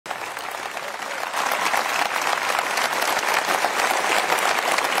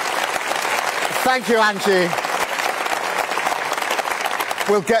Thank you, Angie.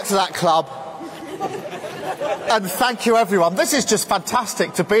 We'll get to that club. And thank you, everyone. This is just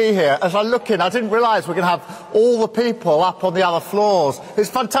fantastic to be here. As I look in, I didn't realise we're going to have all the people up on the other floors. It's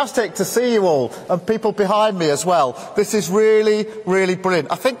fantastic to see you all, and people behind me as well. This is really, really brilliant.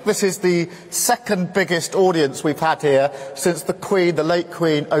 I think this is the second biggest audience we've had here since the Queen, the late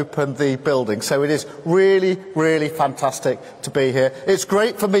Queen, opened the building. So it is really, really fantastic to be here. It's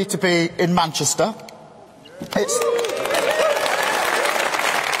great for me to be in Manchester.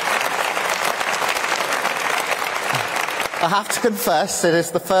 I have to confess, it is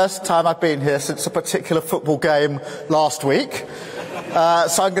the first time I've been here since a particular football game last week.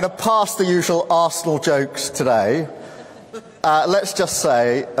 So I'm going to pass the usual Arsenal jokes today. Let's just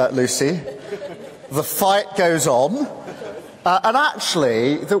say, Lucy, the fight goes on. And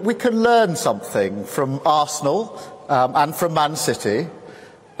actually, that we can learn something from Arsenal and from Man City.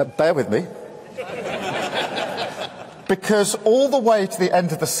 Bear with me. Because all the way to the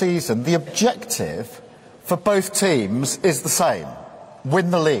end of the season, the objective for both teams is the same: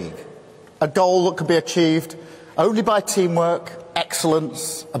 win the league. A goal that can be achieved only by teamwork,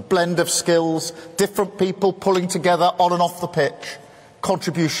 excellence, a blend of skills, different people pulling together on and off the pitch,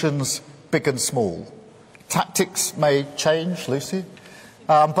 contributions big and small. Tactics may change, Lucy,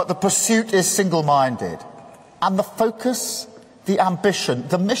 but the pursuit is single-minded. And the focus, the ambition,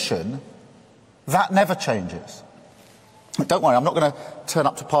 the mission, that never changes. Don't worry, I'm not going to turn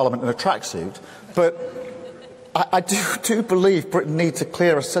up to Parliament in a tracksuit, but I do believe Britain needs a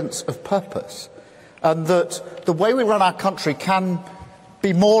clearer sense of purpose, and that the way we run our country can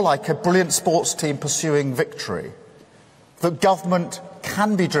be more like a brilliant sports team pursuing victory, that government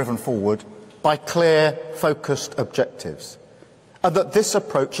can be driven forward by clear, focused objectives, and that this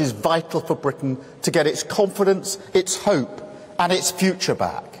approach is vital for Britain to get its confidence, its hope and its future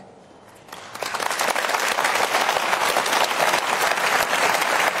back.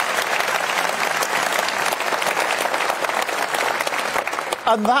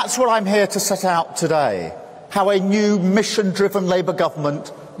 And that's what I'm here to set out today: how a new mission-driven Labour government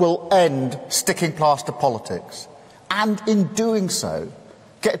will end sticking plaster politics, and in doing so,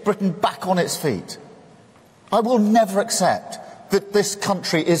 get Britain back on its feet. I will never accept that this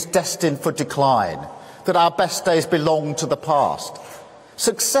country is destined for decline, that our best days belong to the past.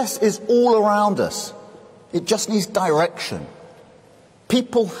 Success is all around us. It just needs direction.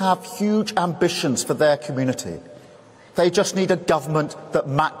 People have huge ambitions for their community. They just need a government that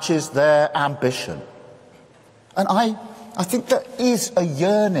matches their ambition. And I think there is a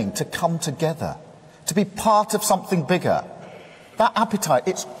yearning to come together, to be part of something bigger. That appetite,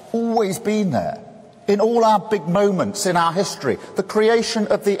 it's always been there. In all our big moments in our history, the creation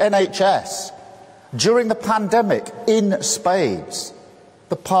of the NHS, during the pandemic, in spades,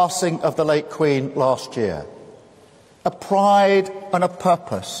 the passing of the late Queen last year. A pride and a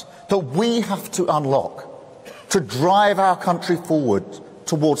purpose that we have to unlock to drive our country forward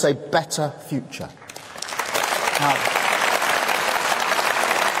towards a better future. Now,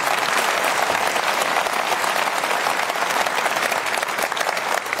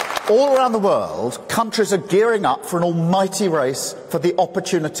 all around the world, countries are gearing up for an almighty race for the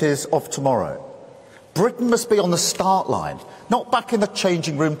opportunities of tomorrow. Britain must be on the start line, not back in the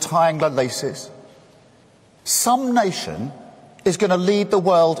changing room tying their laces. Some nation is going to lead the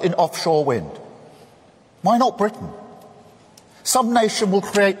world in offshore wind. Why not Britain? Some nation will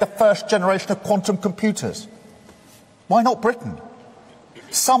create the first generation of quantum computers. Why not Britain?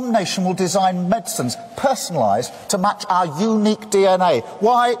 Some nation will design medicines personalised to match our unique DNA.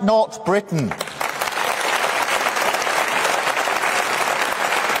 Why not Britain?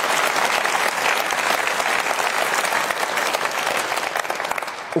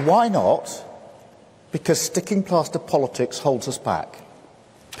 Why not? Because sticking plaster politics holds us back.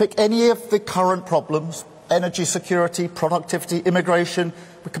 Pick any of the current problems: energy security, productivity, immigration.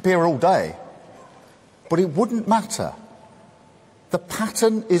 We could be here all day. But it wouldn't matter. The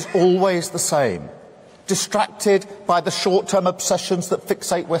pattern is always the same. Distracted by the short-term obsessions that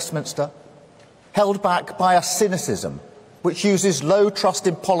fixate Westminster, held back by a cynicism which uses low trust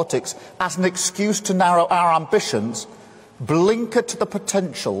in politics as an excuse to narrow our ambitions, blinkered to the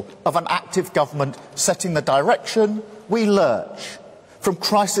potential of an active government setting the direction, we lurch from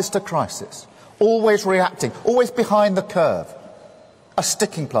crisis to crisis, always reacting, always behind the curve. A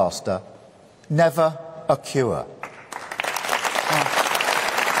sticking plaster, never a cure.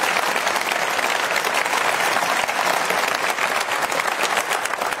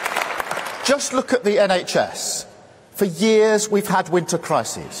 Just look at the NHS. For years we've had winter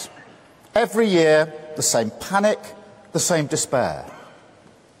crises. Every year, the same panic, the same despair.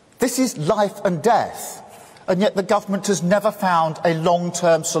 This is life and death, and yet the government has never found a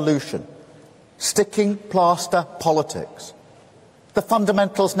long-term solution. Sticking plaster politics. The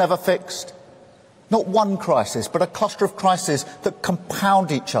fundamentals never fixed. Not one crisis, but a cluster of crises that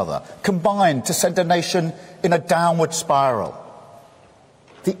compound each other, combine to send a nation in a downward spiral.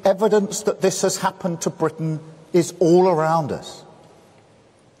 The evidence that this has happened to Britain is all around us.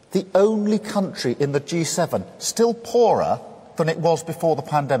 The only country in the G7 still poorer than it was before the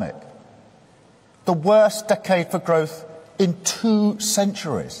pandemic. The worst decade for growth in 2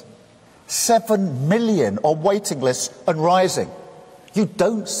 centuries. 7 million on waiting lists and rising. You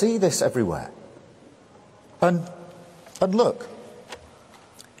don't see this everywhere. And look,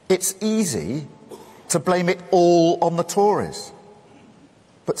 it's easy to blame it all on the Tories.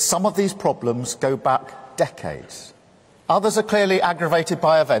 But some of these problems go back decades. Others are clearly aggravated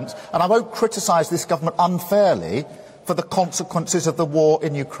by events, and I won't criticise this government unfairly for the consequences of the war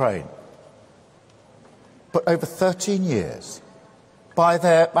in Ukraine. But over 13 years, by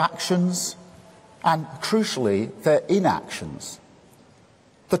their actions and, crucially, their inactions,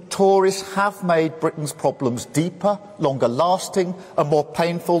 the Tories have made Britain's problems deeper, longer lasting and more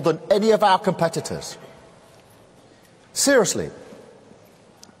painful than any of our competitors. Seriously,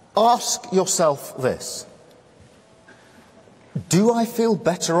 ask yourself this. Do I feel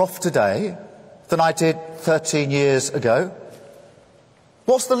better off today than I did 13 years ago?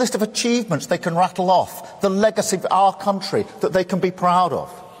 What's the list of achievements they can rattle off, the legacy of our country that they can be proud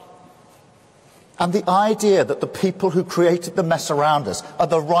of? And the idea that the people who created the mess around us are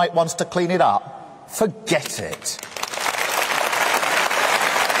the right ones to clean it up, forget it.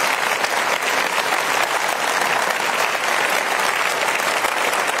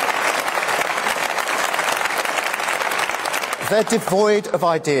 They're devoid of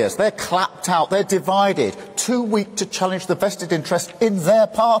ideas, they're clapped out, they're divided, too weak to challenge the vested interest in their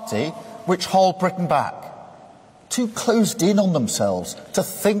party which hold Britain back. Too closed in on themselves to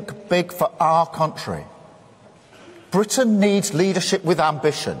think big for our country. Britain needs leadership with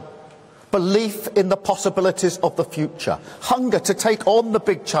ambition, belief in the possibilities of the future, hunger to take on the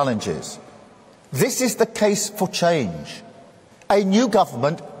big challenges. This is the case for change. A new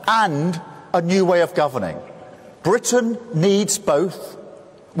government and a new way of governing. Britain needs both.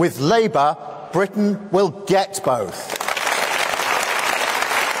 With Labour, Britain will get both.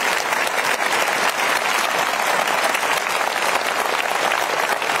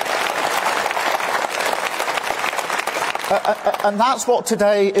 And that's what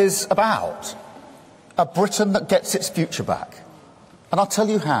today is about. A Britain that gets its future back. And I'll tell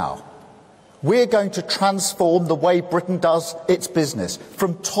you how. We're going to transform the way Britain does its business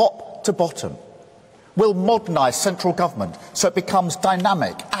from top to bottom. We'll modernise central government so it becomes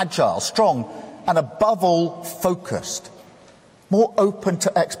dynamic, agile, strong and above all focused. More open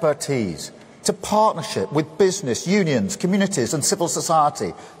to expertise, to partnership with business, unions, communities and civil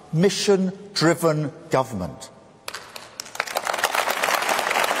society. Mission-driven government.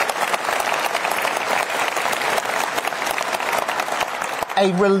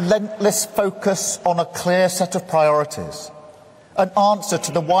 A relentless focus on a clear set of priorities. An answer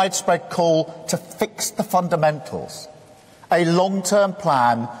to the widespread call to fix the fundamentals. A long-term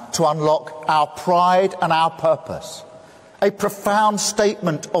plan to unlock our pride and our purpose. A profound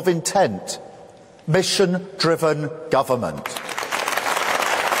statement of intent. Mission-driven government.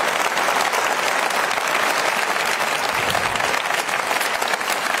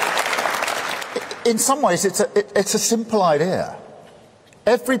 In some ways, it's a simple idea.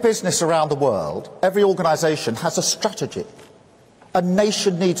 Every business around the world, every organisation has a strategy. A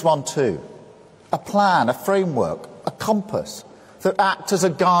nation needs one too. A plan, a framework, a compass that act as a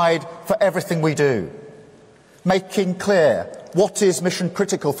guide for everything we do. Making clear what is mission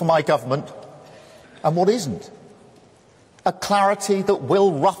critical for my government and what isn't. A clarity that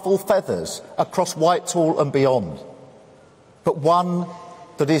will ruffle feathers across Whitehall and beyond. But one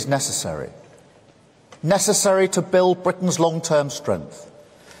that is necessary. Necessary to build Britain's long-term strength.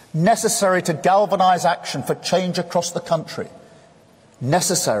 Necessary to galvanise action for change across the country.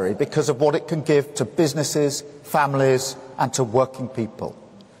 Necessary because of what it can give to businesses, families and to working people.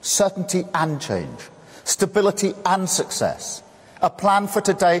 Certainty and change. Stability and success. A plan for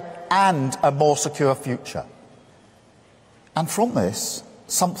today and a more secure future. And from this,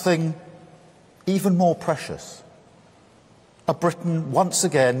 something even more precious. A Britain once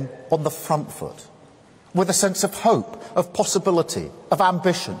again on the front foot. With a sense of hope, of possibility, of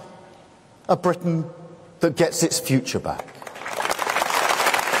ambition. A Britain that gets its future back.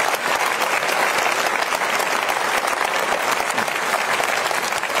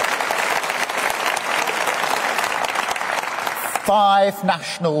 5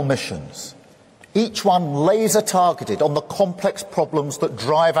 national missions, each one laser-targeted on the complex problems that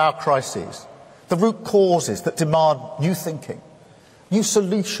drive our crises, the root causes that demand new thinking, new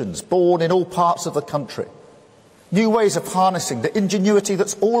solutions born in all parts of the country, new ways of harnessing the ingenuity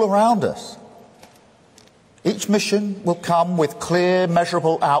that's all around us. Each mission will come with clear,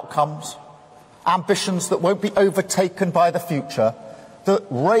 measurable outcomes, ambitions that won't be overtaken by the future, that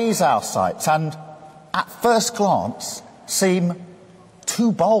raise our sights and, at first glance, seem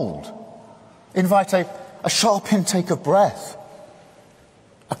too bold, invite a sharp intake of breath,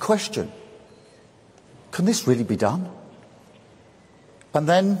 a question: can this really be done? And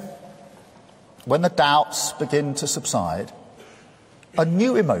then, when the doubts begin to subside, a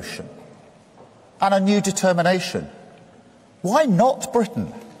new emotion and a new determination. Why not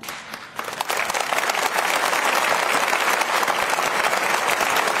Britain?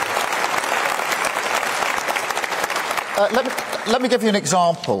 Let me give you an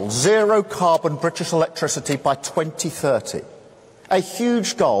example. Zero carbon British electricity by 2030. A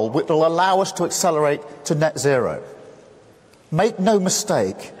huge goal which will allow us to accelerate to net zero. Make no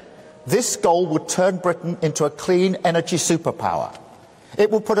mistake, this goal would turn Britain into a clean energy superpower. It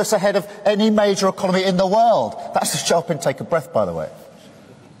will put us ahead of any major economy in the world. That's a sharp intake of breath, by the way.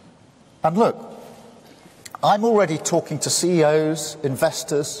 And look, I'm already talking to CEOs,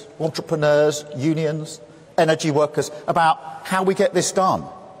 investors, entrepreneurs, unions, energy workers about how we get this done.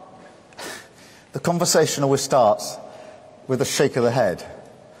 The conversation always starts with a shake of the head.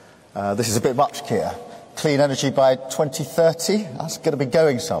 This is a bit much, Keir. Clean energy by 2030? That's going to be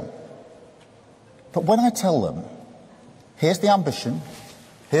going some. But when I tell them, here's the ambition,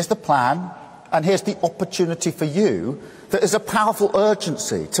 here's the plan, and here's the opportunity for you, there is a powerful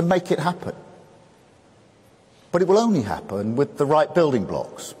urgency to make it happen. But it will only happen with the right building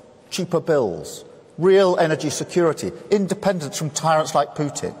blocks: cheaper bills, real energy security, independence from tyrants like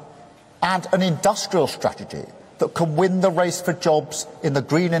Putin, and an industrial strategy that can win the race for jobs in the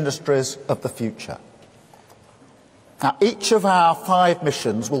green industries of the future. Now, each of our 5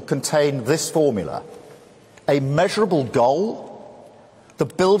 missions will contain this formula: a measurable goal, the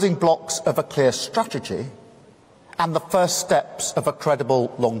building blocks of a clear strategy, and the first steps of a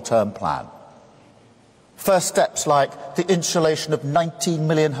credible long-term plan. First steps like the insulation of 19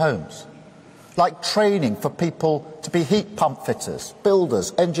 million homes, like training for people to be heat pump fitters,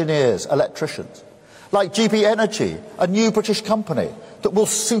 builders, engineers, electricians, like GB Energy, a new British company that will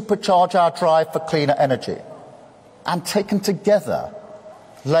supercharge our drive for cleaner energy, and taken together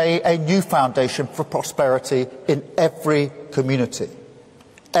lay a new foundation for prosperity in every community.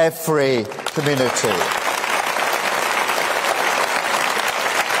 Every community.